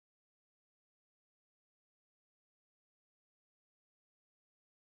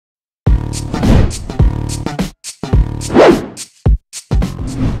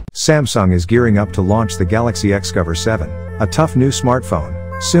Samsung is gearing up to launch the Galaxy XCover 7, a tough new smartphone,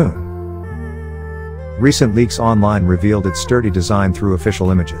 soon. Recent leaks online revealed its sturdy design through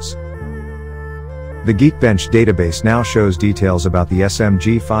official images. The Geekbench database now shows details about the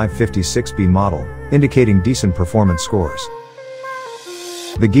SMG 556B model, indicating decent performance scores.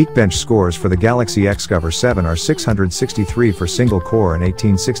 The Geekbench scores for the Galaxy XCover 7 are 663 for single-core and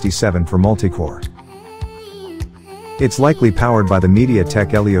 1867 for multi-core. It's likely powered by the MediaTek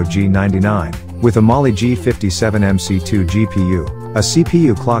Helio G99, with a Mali G57MC2 GPU, a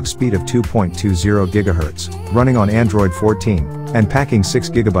CPU clock speed of 2.20 GHz, running on Android 14, and packing 6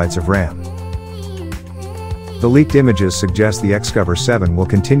 GB of RAM. The leaked images suggest the XCover 7 will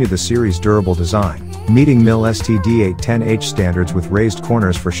continue the series' durable design, meeting MIL-STD-810H standards with raised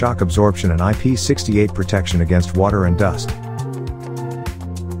corners for shock absorption and IP68 protection against water and dust.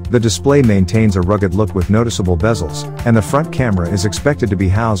 The display maintains a rugged look with noticeable bezels, and the front camera is expected to be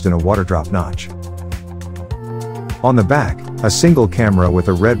housed in a water-drop notch. On the back, a single camera with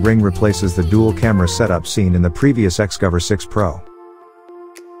a red ring replaces the dual camera setup seen in the previous XCover 6 Pro.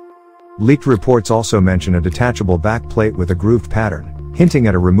 Leaked reports also mention a detachable back plate with a grooved pattern, hinting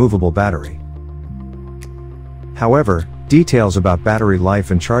at a removable battery. However, details about battery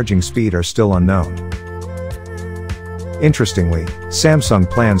life and charging speed are still unknown. Interestingly, Samsung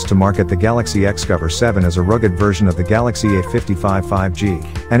plans to market the Galaxy XCover 7 as a rugged version of the Galaxy A55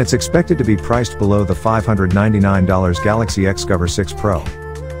 5G, and it's expected to be priced below the $599 Galaxy XCover 6 Pro.